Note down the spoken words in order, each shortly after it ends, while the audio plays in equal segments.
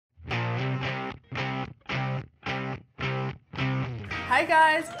Hi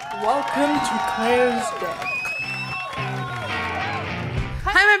guys, welcome to Klaire's Deck.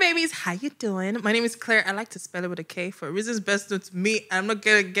 Hi my babies, how you doing? My name is Klaire. I like to spell it with a K for reasons best known to me. I'm not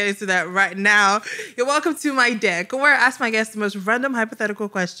gonna get into that right now. You're welcome to my deck, where I ask my guests the most random hypothetical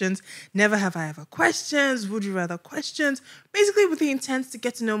questions. Never have I ever questions, would you rather questions, basically with the intent to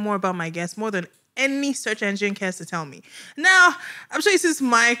get to know more about my guests, more than any search engine cares to tell me. Now, I'm sure you see this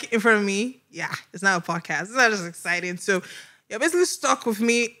mic in front of me. Yeah, it's not a podcast. It's not just exciting. So you're basically stuck with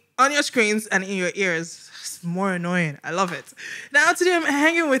me on your screens and in your ears. It's more annoying. I love it. Now, today I'm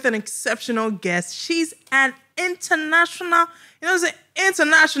hanging with an exceptional guest. She's an international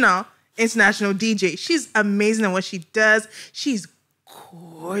international DJ. She's amazing at what she does. She's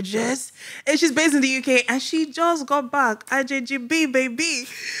gorgeous. And she's based in the UK and she just got back. IJGB, baby.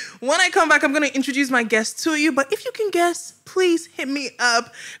 When I come back, I'm going to introduce my guest to you. But if you can guess, please hit me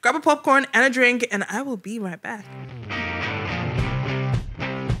up. Grab a popcorn and a drink and I will be right back.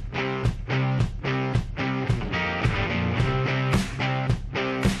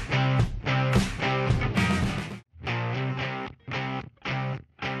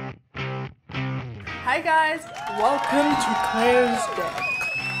 Hi guys, welcome to Klaire's Deck.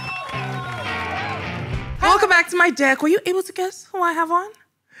 Welcome back to my deck. Were you able to guess who I have on?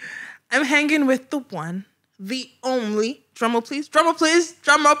 I'm hanging with the one, the only, drumroll please,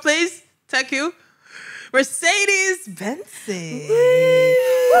 thank you, Mercedez Benson.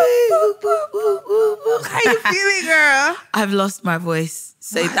 How you feeling, girl? I've lost my voice.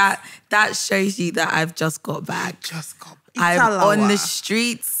 So that shows you that I've just got back. I'm on the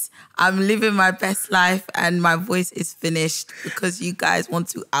streets. I'm living my best life and my voice is finished because you guys want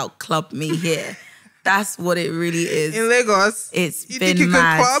to outclub me here. That's what it really is. In Lagos? It's you been think you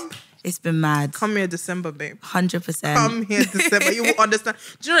mad. Can club? It's been mad. Come here December, babe. 100%. Come here December. You will understand.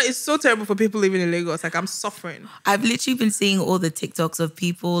 Do you know, it's so terrible for people living in Lagos. Like, I'm suffering. I've literally been seeing all the TikToks of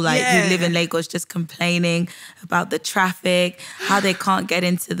people who live in Lagos just complaining about the traffic, how they can't get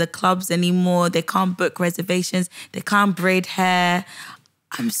into the clubs anymore. They can't book reservations. They can't braid hair.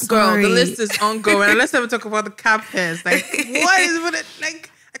 I'm sorry. Girl, the list is ongoing. And let's never talk about the cab fares. Like, what is with it? Like,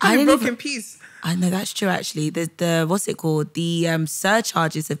 I can't be broken piece. I know, that's true, actually. The what's it called? The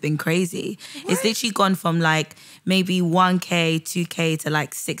surcharges have been crazy. What? It's literally gone from like maybe 1K, 2K to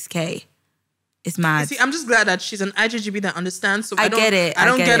like 6K. It's mad. See, I'm just glad that she's an IGGB that understands. So I get it. I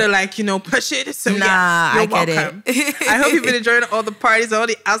don't get it like, push it. So nah, yeah, you're I get welcome. it. I hope you've been enjoying all the parties, all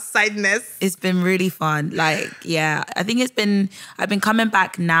the outsideness. It's been really fun. Like, yeah, I think I've been coming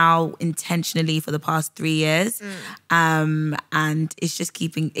back now intentionally for the past 3 years. And it's just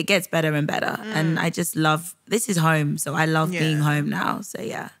it gets better and better. And I just love, this is home. So I love being home now. So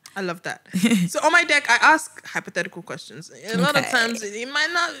yeah. I love that. So on my deck, I ask hypothetical questions. A lot of times, it might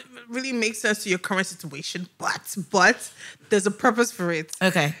not really make sense to your current situation, but there's a purpose for it.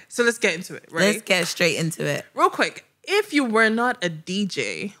 Okay. So let's get into it, right? Let's get straight into it. Real quick, if you were not a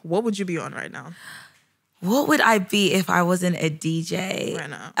DJ, what would you be on right now? What would I be if I wasn't a DJ?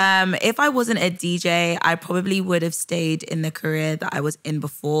 Right now. If I wasn't a DJ, I probably would have stayed in the career that I was in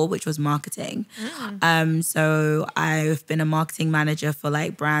before, which was marketing. So I've been a marketing manager for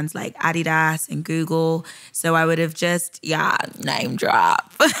like brands like Adidas and Google. So I would have just, name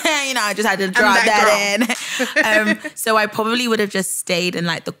drop. I just had to drop that in. So I probably would have just stayed in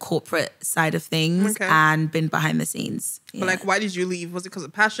like the corporate side of things and been behind the scenes. But like, why did you leave? Was it because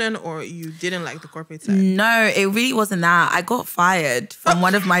of passion or you didn't like the corporate side? No, it really wasn't that. I got fired from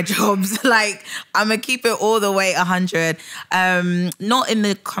one of my jobs. Like, I'm going to keep it all the way 100. Not in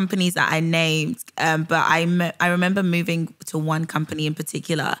the companies that I named, but I remember moving to one company in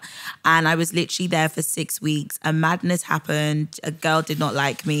particular and I was literally there for 6 weeks. A madness happened. A girl did not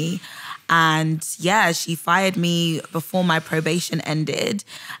like me. And yeah, she fired me before my probation ended.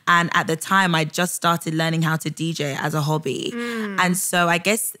 And at the time, I just started learning how to DJ as a hobby. And so I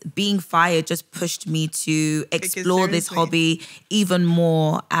guess being fired just pushed me to explore this hobby even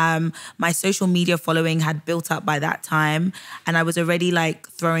more. My social media following had built up by that time. And I was already like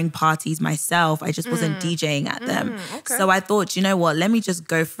throwing parties myself. I just wasn't DJing at them. So I thought, you know what, let me just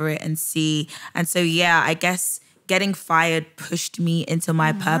go for it and see. And so yeah, I guess getting fired pushed me into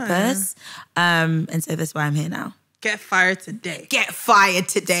my purpose. And so that's why I'm here now. Get fired today. Get fired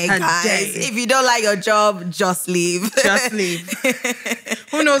today, guys. If you don't like your job, just leave. Just leave.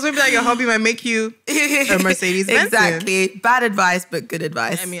 Who knows? Maybe like your hobby might make you a Mercedez Benson. Exactly. Bad advice, but good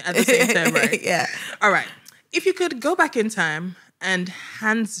advice. I mean, at the same time, right? Yeah. All right. If you could go back in time and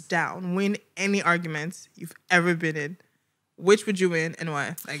hands down win any arguments you've ever been in, which would you win and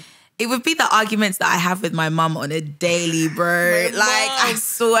why? Like, It would be the arguments that I have with my mum on a daily, bro. I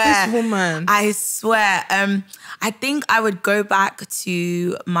swear. This woman. I swear. I think I would go back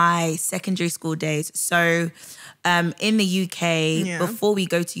to my secondary school days. So in the UK, before we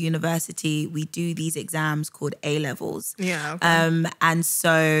go to university, we do these exams called A-levels. Yeah. Okay. And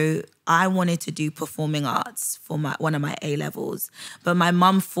so I wanted to do performing arts for one of my A-levels. But my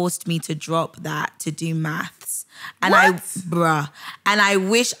mum forced me to drop that to do maths. And I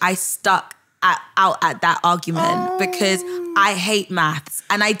wish I stuck out at that argument because I hate maths.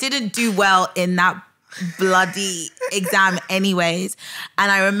 And I didn't do well in that bloody exam anyways. And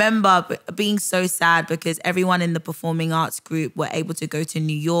I remember being so sad because everyone in the performing arts group were able to go to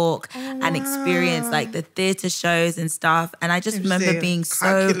New York and experience like the theatre shows and stuff. And I just remember being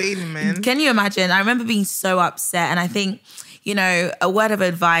so... Man. Can you imagine? I remember being so upset. And I think, you know, a word of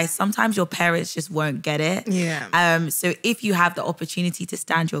advice, sometimes your parents just won't get it. Yeah. So if you have the opportunity to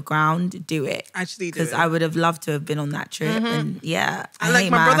stand your ground, do it. Actually do it. Because I would have loved to have been on that trip. And my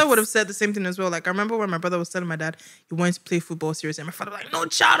brother would have said the same thing as well. Like, I remember when my brother was telling my dad he wanted to play football seriously. And my father was like, no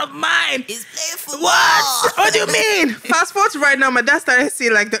child of mine is playing football. What do you mean? Fast forward to right now, my dad started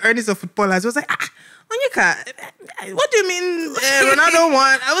seeing like the earnings of footballers. He was like, Onyeka, what do you mean Ronaldo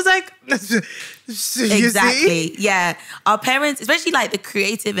won? I was like, exactly. Yeah. Our parents, especially like the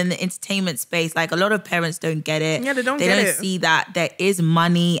creative and the entertainment space, like a lot of parents don't get it. Yeah, they don't see that there is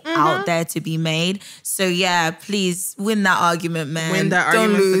money out there to be made. So yeah, please win that argument, man. Win that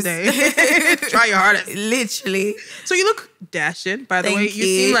don't argument lose. today. Try your hardest. Literally. So you look dashing, by the way. Thank You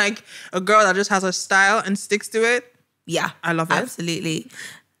seem like a girl that just has a style and sticks to it. Yeah. I love it. Absolutely.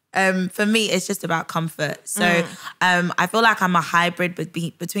 For me, it's just about comfort. So I feel like I'm a hybrid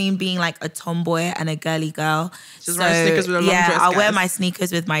between being like a tomboy and a girly girl. Just wearing sneakers with a long dress, I'll wear guys. my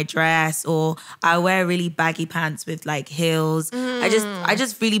sneakers with my dress, or I wear really baggy pants with like heels. I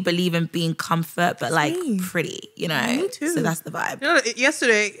just really believe in being comfort, but like pretty, you know? Me too. So that's the vibe. You know,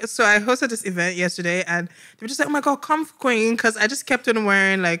 yesterday, so I hosted this event yesterday and they were just like, oh my God, comf queen. Because I just kept on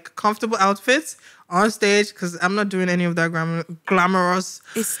wearing like comfortable outfits on stage because I'm not doing any of that glamorous.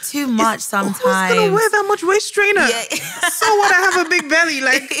 It's too much sometimes. Who's gonna wear that much waist trainer? Yeah. So what? I have a big belly.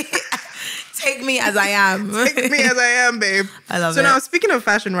 Like, take me as I am. Take me as I am, babe. I love it. So now, speaking of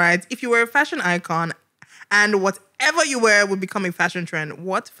fashion, right? If you were a fashion icon and whatever you wear would become a fashion trend,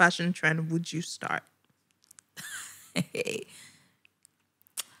 what fashion trend would you start?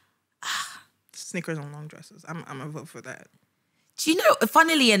 Sneakers on long dresses. I'm a vote for that. Do you know,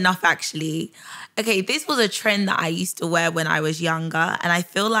 funnily enough, actually, okay, this was a trend that I used to wear when I was younger, and I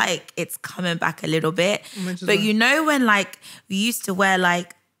feel like it's coming back a little bit. But you know when like we used to wear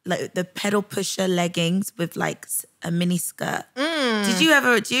like the pedal pusher leggings with like a mini skirt? Do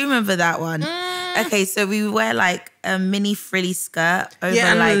you remember that one? Okay, so we wear like a mini frilly skirt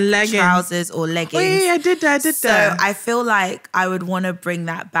over like trousers or leggings. Oh yeah, I did that. So I feel like I would want to bring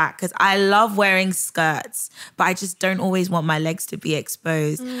that back because I love wearing skirts, but I just don't always want my legs to be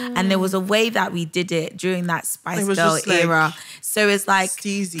exposed. And there was a way that we did it during that Spice Girl era. So it's like,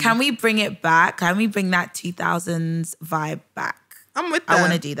 steezy. Can we bring it back? Can we bring that 2000s vibe back? I'm with that. I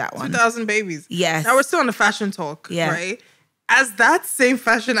want to do that one. 2000 babies. Yes. Now we're still on the fashion talk, right? As that same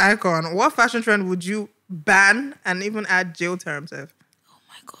fashion icon, what fashion trend would you ban and even add jail terms of? Oh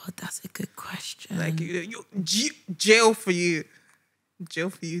my God, that's a good question. Like jail for you. Jail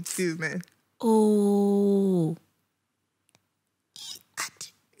for you too, man. Oh.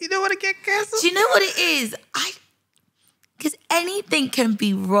 You don't want to get canceled? Do you know what it is? Because anything can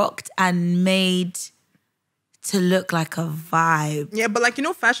be rocked and made to look like a vibe. Yeah, but like, you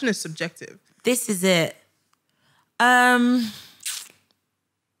know, fashion is subjective. This is it. I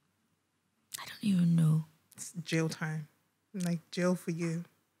don't even know. It's jail time. Like jail for you.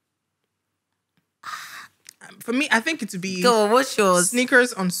 For me, I think it would be... Go on, what's yours?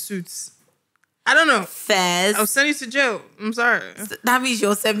 Sneakers on suits. I don't know. Fairs. I'll send you to jail. I'm sorry. That means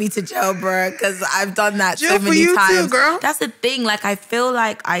you'll send me to jail, bro, because I've done that jail so many for you times. too, girl. That's the thing. Like, I feel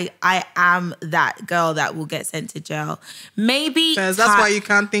like I am that girl that will get sent to jail. Maybe... That's why you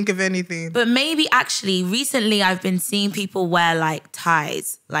can't think of anything. But maybe actually, recently I've been seeing people wear like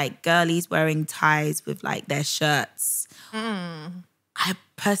ties. Like girlies wearing ties with like their shirts. I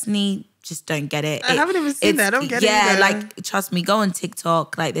personally... just don't get it. I haven't even seen that. I don't get it. Yeah, like, trust me, go on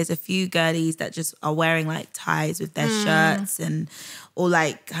TikTok. Like, there's a few girlies that just are wearing, like, ties with their shirts or,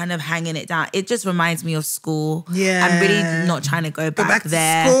 like, kind of hanging it down. It just reminds me of school. Yeah. I'm really not trying to go back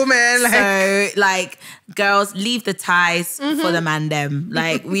there. To school, man. So, like, girls, leave the ties for the man them.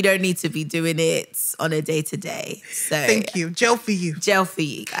 Like, we don't need to be doing it on a day-to-day. So thank you. Jail for you. Jail for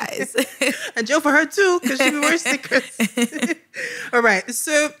you, guys. And jail for her, too, because she be wearing stickers. All right.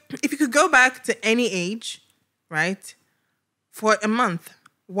 So if you could go back to any age, right, for a month,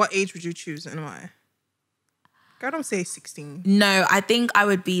 what age would you choose and why? I don't say 16. No, I think I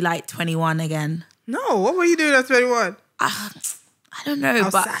would be like 21 again. No, what were you doing at 21? I don't know,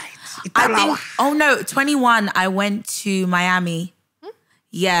 Outside. but I think, 21, I went to Miami.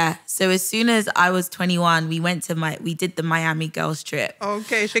 Yeah, so as soon as I was 21, we did the Miami girls trip.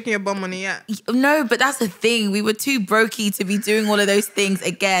 Okay, shaking your bum money, yeah. No, but that's the thing. We were too brokey to be doing all of those things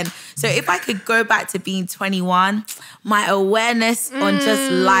again. So if I could go back to being 21, my awareness on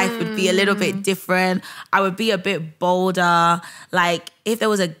just life would be a little bit different. I would be a bit bolder. Like, if there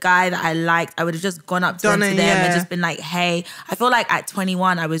was a guy that I liked, I would have just gone up to them and just been like, hey. I feel like at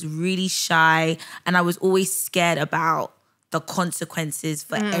 21, I was really shy and I was always scared about the consequences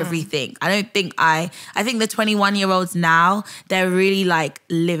for everything. I think the 21-year-olds now, they're really like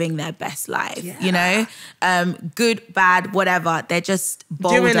living their best life, you know? Good, bad, whatever. They're just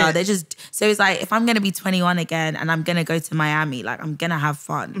bolder. They're just, so it's like, if I'm going to be 21 again and I'm going to go to Miami, like I'm going to have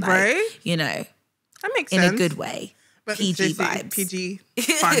fun. Like, right? You know. That makes sense. In a good way. But PG vibes. PG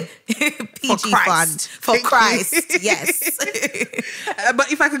fun. PG fun. For Christ, yes.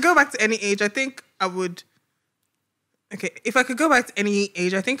 But if I could go back to any age, I think I would... Okay, if I could go back to any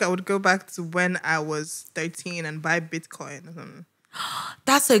age, I think I would go back to when I was 13 and buy Bitcoin or something.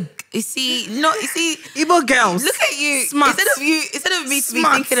 Igbo girls. Look at you. Smart. Instead of me to be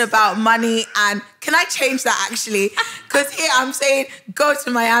thinking about money, and can I change that actually? Because here I'm saying go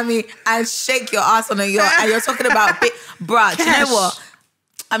to Miami and shake your ass on a yacht, and you're talking about bruh. Do you know what?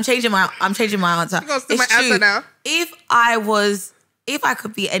 I'm changing my answer. It's true. Answer now. If I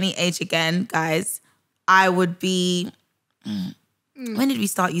could be any age again, guys, I would be. When did we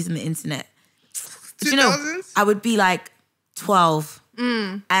start using the internet? 2000s? You know, I would be like 12.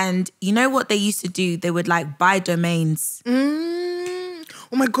 And you know what they used to do? They would like buy domains. Oh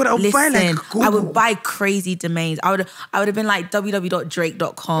my God, I would buy like Google. I would buy crazy domains. I would have been like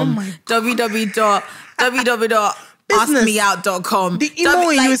www.drake.com, www.askmeout.com. The emo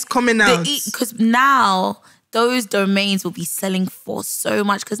in you is coming out. Because now those domains will be selling for so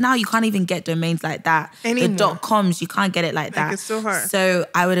much, because now you can't even get domains like that. Anymore. The .coms, you can't get it like that. It's so hard. So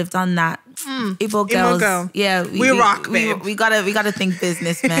I would have done that. Igbo girls, yeah, we rock, babe. We gotta think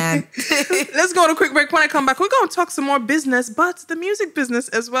business, man. Let's go on a quick break. When I come back, we're gonna talk some more business, but the music business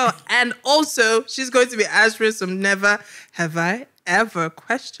as well. And also, she's going to be answering some never have I ever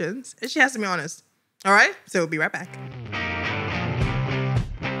questions, and she has to be honest. All right, so we'll be right back.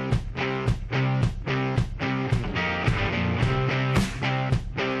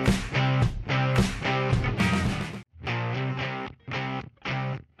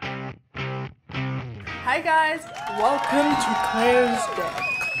 Hi guys, welcome to Klaire's Deck.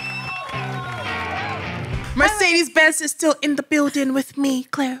 Mercedez Benson is still in the building with me,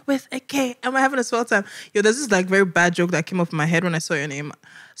 Klaire with a K, and we're having a swell time. Yo, there's this like very bad joke that came up in my head when I saw your name.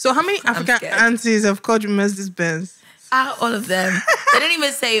 So how many African aunties have called you Mercedez Benz? All of them. They don't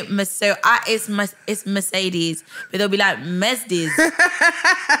even say it's Mercedes, but they'll be like Mercedes.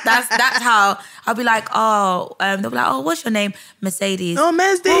 That's how I'll be like, they'll be like, oh, what's your name? Mercedes. Oh,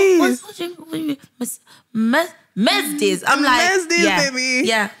 Mercedes. What's your Mercedes? I'm like, Mercedes, yeah, baby.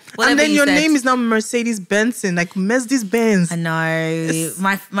 Yeah. And then your name is now Mercedez Benson, like Mercedez Benz. I know.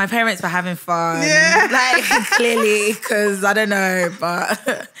 My parents were having fun. Yeah. Like, clearly, because I don't know,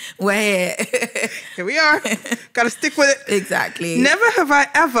 but we're here. Here we are. Gotta stick with it. Exactly. Never have I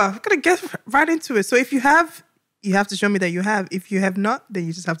ever. I'm gonna get right into it. So if you have, you have to show me that you have. If you have not, then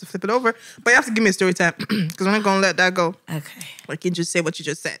you just have to flip it over. But you have to give me a story time, because I'm not gonna let that go. Okay. Like, you just say what you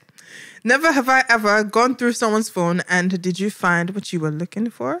just said. Never have I ever gone through someone's phone and did you find what you were looking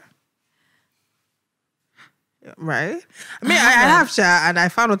for? Right? I mean, I have chat and I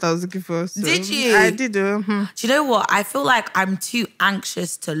found what I was looking for. So did you? I did. Do you know what? I feel like I'm too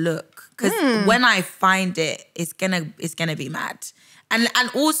anxious to look, because when I find it, it's gonna be mad. And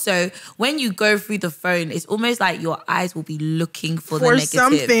also, when you go through the phone, it's almost like your eyes will be looking for the negative.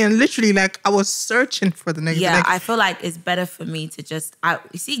 Something, literally, like I was searching for the negative. Yeah, like, I feel like it's better for me to just...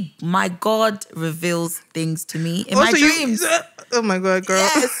 you see, my God reveals things to me in my dreams. Oh my God, girl.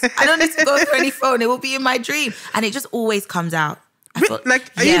 Yes, I don't need to go through any phone. It will be in my dream. And it just always comes out.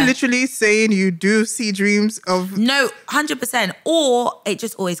 Are you literally saying you do see dreams of... No, 100%. Or it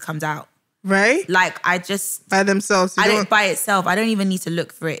just always comes out. Right? Like, I just... By themselves. I don't by itself. I don't even need to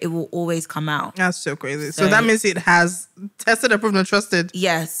look for it. It will always come out. That's so crazy. So that means it has tested, approved, and trusted.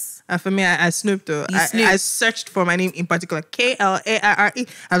 Yes. And for me, I snooped though. I searched for my name in particular, Klaire. I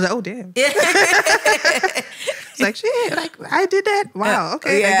was like, oh damn. Yeah. It's like shit. Like I did that. Wow.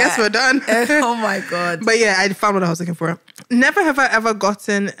 Okay. I guess we're done. Oh my god. But yeah, I found what I was looking for. Never have I ever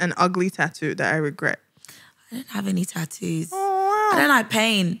gotten an ugly tattoo that I regret. I don't have any tattoos. Oh wow. I don't like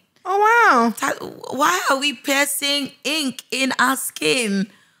pain. Oh wow. Why are we piercing ink in our skin?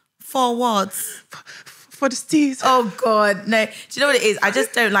 For what? For the steez. Oh God, no. Do you know what it is? I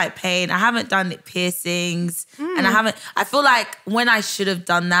just don't like pain. I haven't done piercings, and I feel like when I should have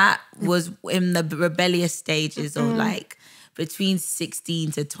done that was in the rebellious stages of like between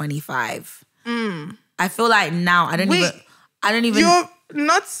 16 to 25. I feel like now I don't even. You're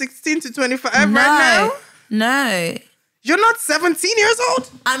not 16 to 25 right now? No. You're not 17 years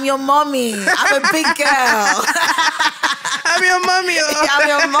old? I'm your mommy. I'm a big girl. I'm your mommy. I'm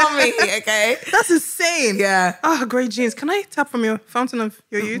your mommy, okay? That's insane. Yeah. Oh, great jeans. Can I tap from your fountain of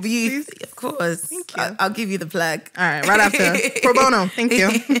your youth, please? Of course. Thank you. I'll give you the plug. All right, right after. Pro bono. Thank you.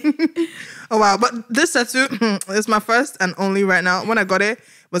 Oh, wow. But this tattoo is my first and only right now. When I got it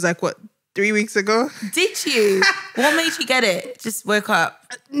was like, what, 3 weeks ago? Did you? What made you get it? Just woke up?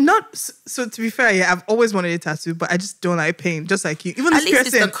 Not, so to be fair, yeah, I've always wanted a tattoo, but I just don't like pain, just like you. Even At this least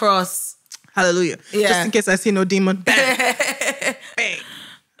piercing. It's the cross. Hallelujah. Yeah. Just in case I see no demon. Bang. Bang.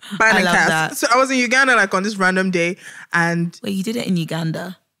 Bang and love cast. that. So I was in Uganda like on this random day and... Wait, you did it in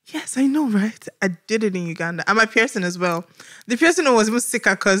Uganda? Yes, I know, right? I did it in Uganda. And my piercing as well. The piercing was even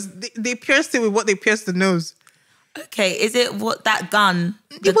sicker because they pierced it with what they pierced the nose. Okay, is it what that gun?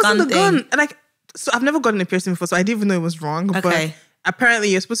 It wasn't the gun. And like, so I've never gotten a piercing before, so I didn't even know it was wrong. Okay. But apparently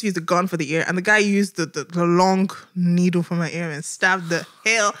you're supposed to use the gun for the ear. And the guy used the long needle for my ear and stabbed the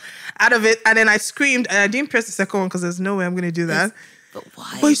hell out of it. And then I screamed and I didn't pierce the second one because there's no way I'm going to do that. But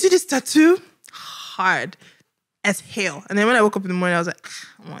why? But you see this tattoo? Hard as hell. And then when I woke up in the morning, I was like,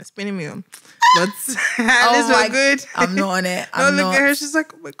 oh, it's spinning me on. But this was good. I'm not on it. Look at her. She's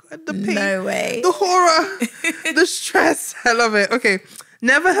like, oh my God, the pain. No way. The horror. The stress. I love it. Okay.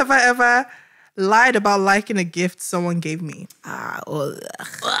 Never have I ever lied about liking a gift someone gave me. I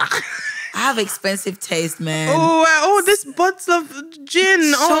have expensive taste, man. Oh, this bottle of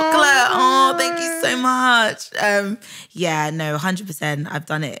gin. Chocolate. Oh, thank you so much. Yeah, no, 100%. I've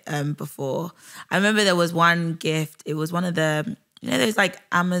done it before. I remember there was one gift. It was one of the, those like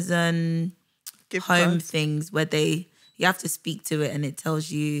Amazon gift home cards. things where you have to speak to it and it tells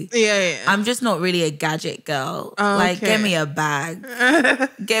you. Yeah. I'm just not really a gadget girl. Oh, like, okay. get me a bag.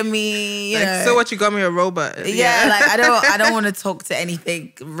 Get me, So what, you got me a robot? Yeah, like I don't want to talk to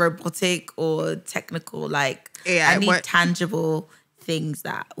anything robotic or technical. Like, I need tangible things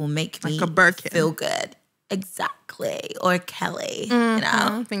that will make me a Birkin. feel good. Exactly. Or Kelly,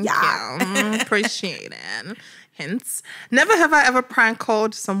 Thank you. Appreciate it. Hence, never have I ever prank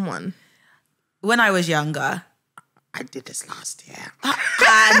called someone. When I was younger. I did this last year.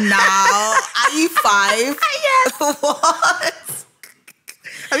 Now, are you 5? Yes. What?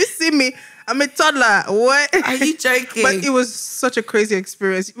 Have you seen me? I'm a toddler. What? Are you joking? But it was such a crazy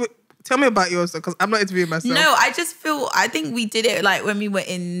experience. Tell me about yours, because I'm not interviewing myself. No, I think we did it like when we were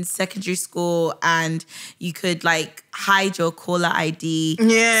in secondary school and you could like hide your caller ID.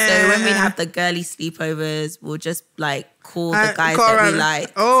 Yeah. So when we'd have the girly sleepovers, we'll just like call the guys that we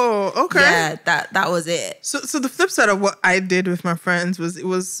like. Oh, okay. Yeah, that was it. So the flip side of what I did with my friends was it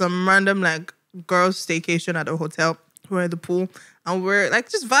was some random like girls staycation at a hotel. We're at the pool and we're like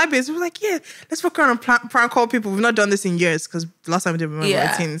just vibing. So we're like, yeah, let's fuck around and prank call people. We've not done this in years because the last time we did remember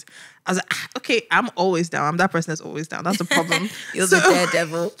our teens. I was like, okay, I'm always down. I'm that person that's always down. That's the problem. You're the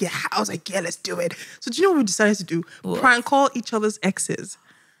daredevil. Yeah, I was like, yeah, let's do it. So do you know what we decided to do? What? Prank call each other's exes.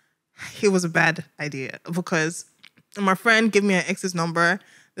 It was a bad idea because my friend gave me her ex's number.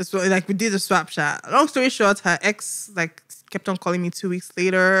 This was like we did a swap chat. Long story short, her ex like kept on calling me 2 weeks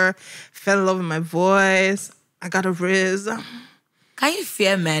later. Fell in love with my voice. I got a Riz. Can you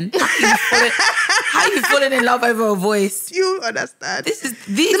fear men? How you falling in love over a voice? Do you understand?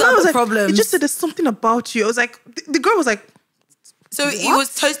 These are the problems. He just said there's something about you. I was like, the girl was like, so what? He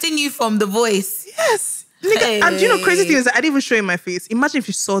was toasting you from the voice. Yes. Nigga, and you know, crazy thing is that I didn't even show you my face. Imagine if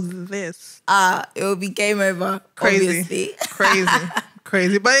you saw this. It would be game over. Crazy. Obviously.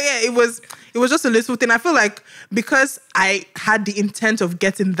 Crazy. But yeah, it was just a little thing. I feel like because I had the intent of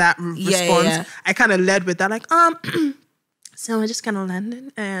getting that response, I kind of led with that. Like, so I just kind of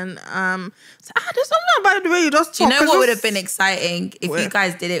landed and there's something about the way you just talk. Do you know what would have been exciting if you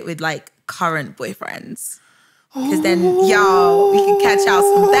guys did it with like current boyfriends? Because then, we could catch out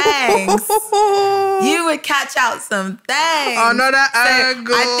some things. You would catch out some things. Another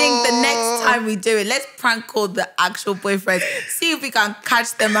angle. I think the next time we do it, let's prank call the actual boyfriends. See if we can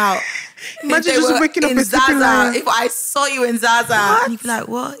catch them out. Imagine just waking up in and sleeping Zaza. like, If I saw you in Zaza, what? and you'd be like,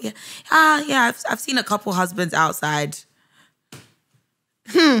 what? Yeah. Yeah, I've seen a couple husbands outside.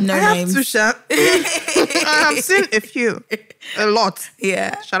 No I names. have to shout. I have seen a few. A lot.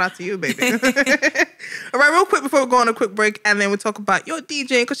 Yeah. Shout out to you, baby. All right, real quick before we go on a quick break, and then we'll talk about your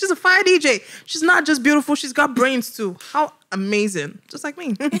DJ, because she's a fire DJ. She's not just beautiful, she's got brains too. How amazing. Just like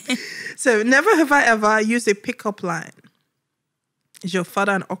me. So, never have I ever used a pickup line. Is your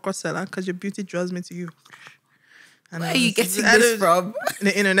father an okra seller? Because your beauty draws me to you. Where are you getting this from?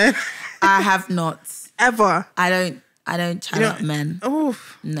 The internet. I have not. Ever. I don't chat up men. Oh.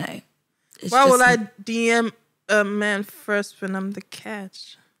 No. Why will I DM a man first when I'm the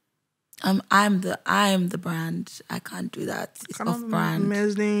catch? I'm the brand. I can't do that. It's off brand.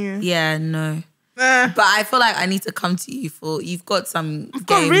 Yeah, no. But I feel like I need to come to you for you've got some I've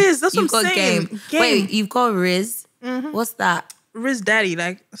game. got Riz, that's you've what I'm got saying. Game. Wait, you've got Riz? Mm-hmm. What's that? Riz Daddy,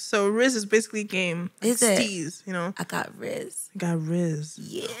 so Riz is basically game. Like Is it? Steez, you know. I got Riz. I got Riz.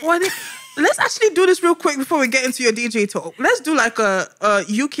 Yeah. Let's actually do this real quick before we get into your DJ talk. Let's do like a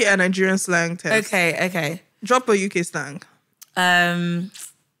UK and Nigerian slang test. Okay. Drop a UK slang.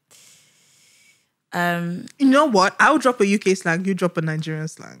 You know what? I'll drop a UK slang. You drop a Nigerian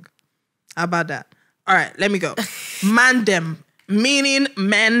slang. How about that? All right, let me go. Man them, meaning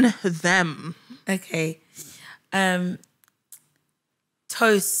men them. Okay.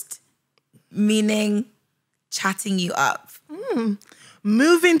 Toast, meaning chatting you up.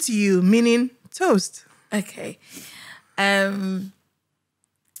 Moving to you, meaning toast. Okay.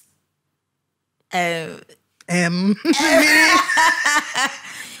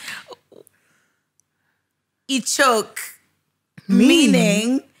 Ichoke,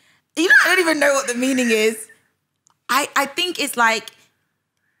 meaning, you know, I don't even know what the meaning is. I think it's like,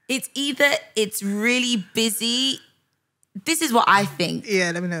 it's either it's really busy. This is what I think.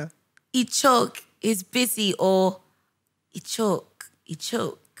 Yeah, let me know. Ichoke is busy or ichoke.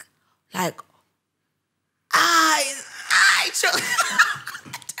 Like, ichoke.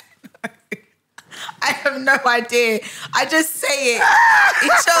 I have no idea. I just say it.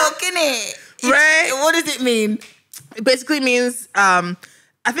 Ichoke, innit? Right. What does it mean? It basically means, I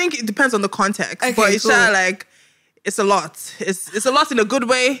think it depends on the context. Okay, but it's cool. like, it's a lot. It's a lot in a good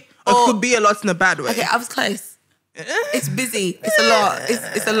way, or it could be a lot in a bad way. Okay, I was close. It's busy. It's a lot.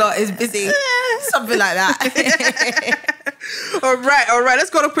 It's a lot. It's busy. Something like that. All right. Let's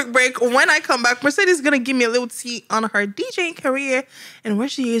go to a quick break. When I come back, Mercedes is going to give me a little tea on her DJing career and where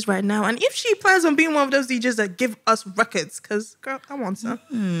she is right now. And if she plans on being one of those DJs that give us records. Because, girl, I want some.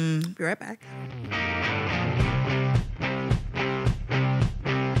 Be right back.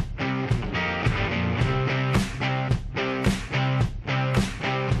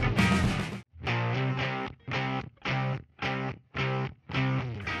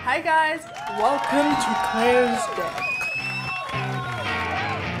 Hi guys, welcome to Klaire's Deck.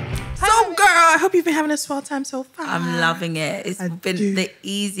 So girl, I hope you've been having a swell time so far. I'm loving it. It's been the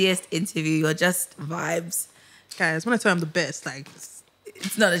easiest interview. You're just vibes. Guys, when I tell you I'm the best, like,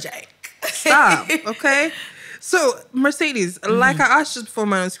 it's not a joke. Stop, okay? So Mercedes, like I asked just before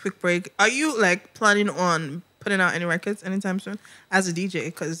my quick break, are you like planning on putting out any records anytime soon as a DJ?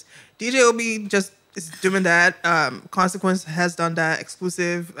 Because DJ will be just is doing that. Consequence has done that.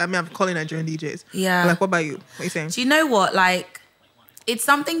 Exclusive. I mean, I'm calling Nigerian DJs. Yeah. Like, what about you? What are you saying? Do you know what? Like, it's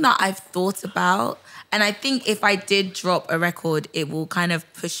something that I've thought about. And I think if I did drop a record, it will kind of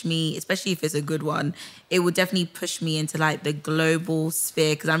push me, especially if it's a good one, it will definitely push me into like the global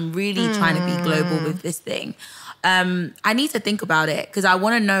sphere because I'm really trying to be global with this thing. I need to think about it because I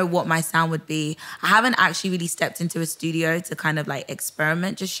want to know what my sound would be. I haven't actually really stepped into a studio to kind of like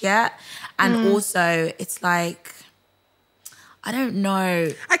experiment just yet. And also it's like, I don't know.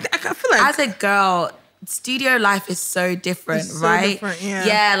 I feel like as a girl, studio life is so different, so right? different, yeah.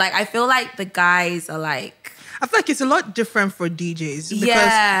 Yeah, like I feel like the guys are like, I feel like it's a lot different for DJs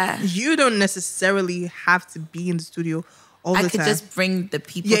because you don't necessarily have to be in the studio all the time. I could just bring the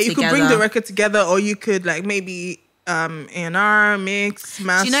people together. Yeah, you together. could bring the record together, or you could like maybe A&R, mix,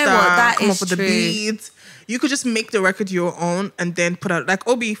 master, you know what? That come is up with true. the beats. You could just make the record your own and then put out, like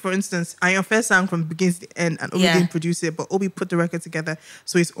Obi, for instance, Iron Fair sang from beginning to the end and Obi didn't produce it, but Obi put the record together,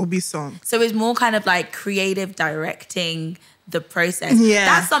 so it's Obi's song. So it's more kind of like creative directing the process. Yeah.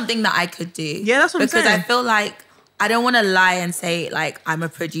 That's something that I could do. Yeah, that's what I'm saying. Because I feel like I don't want to lie and say like I'm a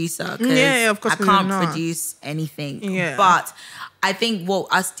producer because of course I can't produce anything. Yeah. But I think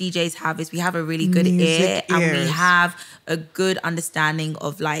what us DJs have is we have a really good ear, and we have a good understanding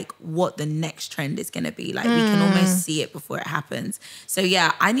of like what the next trend is going to be. Like we can almost see it before it happens. So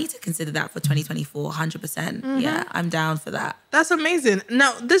yeah, I need to consider that for 2024, 100%. Yeah, I'm down for that. That's amazing.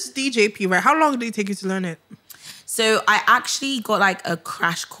 Now, this DJP, right? How long did it take you to learn it? So I actually got like a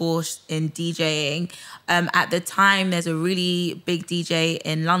crash course in DJing. At the time, there's a really big DJ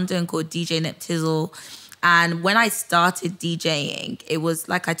in London called DJ Neptizzle. And when I started DJing, it was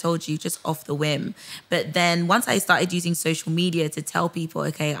like I told you, just off the whim. But then once I started using social media to tell people,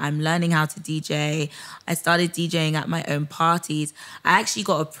 okay, I'm learning how to DJ, I started DJing at my own parties. I actually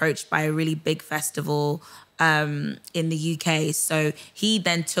got approached by a really big festival in the UK. So he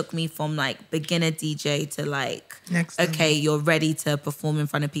then took me from like beginner DJ to like, okay, you're ready to perform in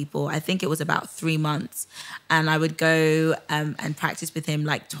front of people. I think it was about 3 months. And I would go and practice with him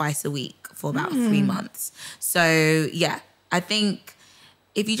like twice a week for about 3 months. So yeah, I think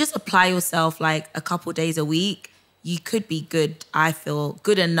if you just apply yourself like a couple days a week, you could be good, I feel,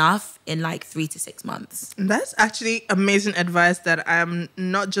 good enough in like 3 to 6 months. That's actually amazing advice that I'm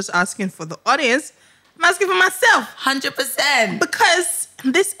not just asking for the audience, I'm asking for myself. 100%. Because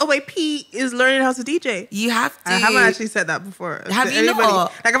this OAP is learning how to DJ. You have to. I haven't actually said that before. Have you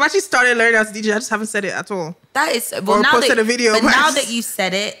not? Like I've actually started learning how to DJ. I just haven't said it at all. That is, well, or now posted that, a video. But now that you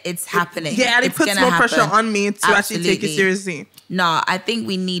said it, it's happening. Yeah, and it puts more pressure on me to actually take it seriously. No, I think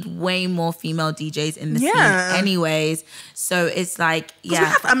we need way more female DJs in the scene anyways. So it's like, yeah. We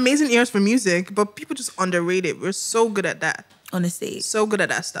have amazing ears for music, but people just underrate it. We're so good at that. Honestly. So good at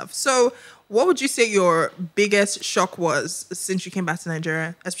that stuff. So what would you say your biggest shock was since you came back to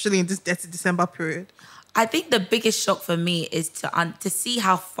Nigeria, especially in this December period? I think the biggest shock for me is to see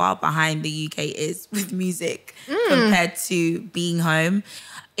how far behind the UK is with music compared to being home.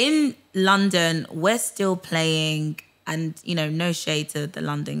 In London, we're still playing, and you know, no shade to the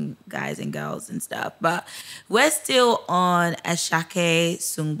London guys and girls and stuff, but we're still on Ashake,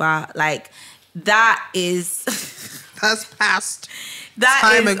 Sungba. Like that is that's past. That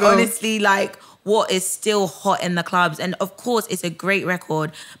time is ago. Honestly like what is still hot in the clubs. And of course, it's a great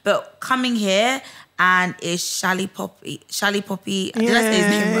record. But coming here and it's Shally Poppy. Did I say his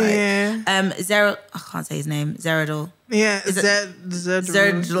name right? Yeah. Zero. I can't say his name. Zerodol. Yeah. Zerodol.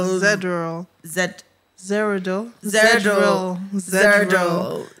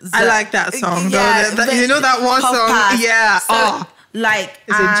 I like that song. Yeah, though. You know that one song? Pass. Yeah. So, like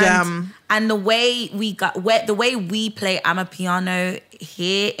it's a jam. And the way we play Amapiano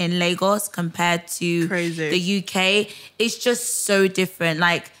here in Lagos compared to the UK, it's just so different.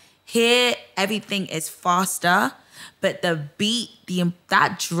 Like here, everything is faster, but the beat,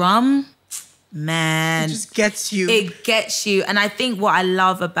 that drum, man, it just gets you. It gets you. And I think what I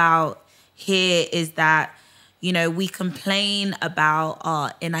love about here is that, you know, we complain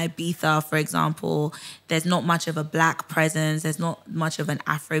about in Ibiza, for example, there's not much of a black presence. There's not much of an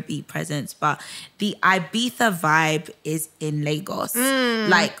Afrobeat presence. But the Ibiza vibe is in Lagos.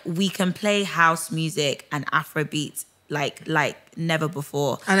 Like, we can play house music and Afrobeats like never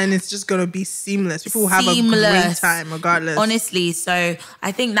before. And then it's just going to be seamless. People will have a great time regardless. Honestly, so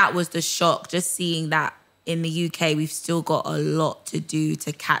I think that was the shock, just seeing that in the UK, we've still got a lot to do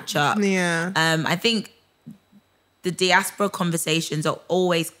to catch up. Yeah. I think the diaspora conversations are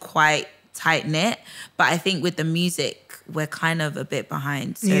always quite tight-knit, but I think with the music, we're kind of a bit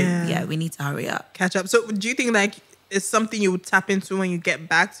behind. So yeah, we need to hurry up. Catch up. So do you think like it's something you would tap into when you get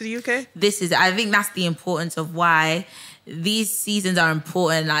back to the UK? I think that's the importance of why these seasons are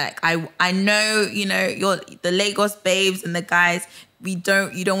important. Like I know, you know, you're the Lagos babes and the guys, you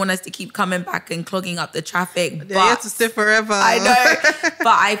don't want us to keep coming back and clogging up the traffic. But you have to stay forever. I know.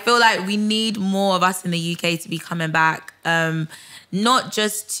 But I feel like we need more of us in the UK to be coming back. Not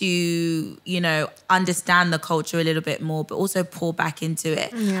just to, you know, understand the culture a little bit more, but also pour back into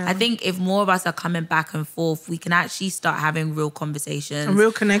it. Yeah. I think if more of us are coming back and forth, we can actually start having real conversations. And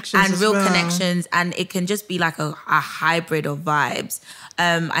real connections. And real connections. And it can just be like a hybrid of vibes.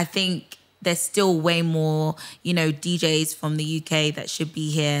 I think there's still way more, you know, DJs from the UK that should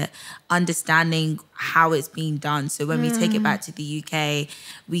be here understanding how it's being done. So when we take it back to the UK,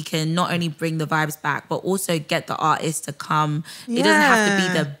 we can not only bring the vibes back, but also get the artists to come. Yeah. It doesn't have to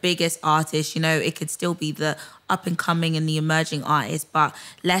be the biggest artist, you know, it could still be the up and coming and the emerging artists, but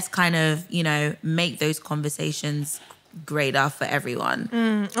let's kind of, you know, make those conversations greater for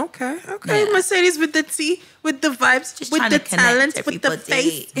everyone. Okay. Yeah. Mercedes with the tea, with the vibes, just with the talent, everybody. With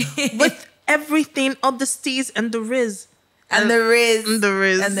the face, with everything, all the steez and the riz. And the riz.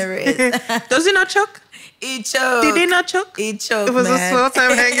 Does it not choke? It choked. Did it not choke? It choked, It was man. a small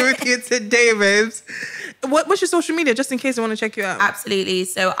time hanging with you today, babes. What's your social media, just in case I want to check you out? Absolutely.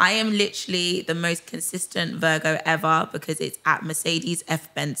 So I am literally the most consistent Virgo ever because it's at Mercedes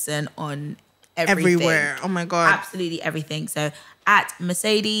F. Benson on everything. Everywhere. Oh my God. Absolutely everything. So at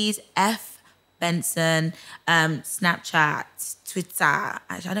Mercedes F. Benson, Snapchat, Twitter.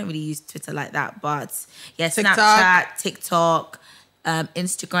 Actually, I don't really use Twitter like that, but yeah, TikTok. Snapchat, TikTok,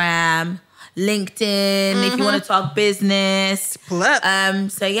 Instagram, LinkedIn, if you want to talk business.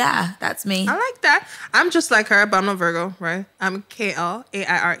 So yeah, that's me. I like that. I'm just like her, but I'm not Virgo, right? I'm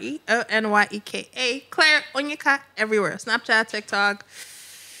KLAIREONYEKA. Claire Onyeka everywhere. Snapchat, TikTok,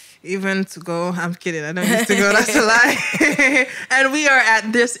 even to go. I'm kidding. I don't use to go. That's a lie. And we are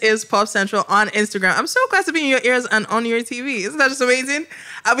at This Is Popcentral on Instagram. I'm so glad to be in your ears and on your TV. Isn't that just amazing?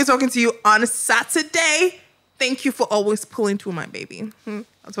 I'll be talking to you on Saturday. Thank you for always pulling through, my baby.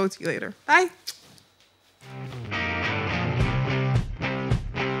 I'll talk to you later. Bye.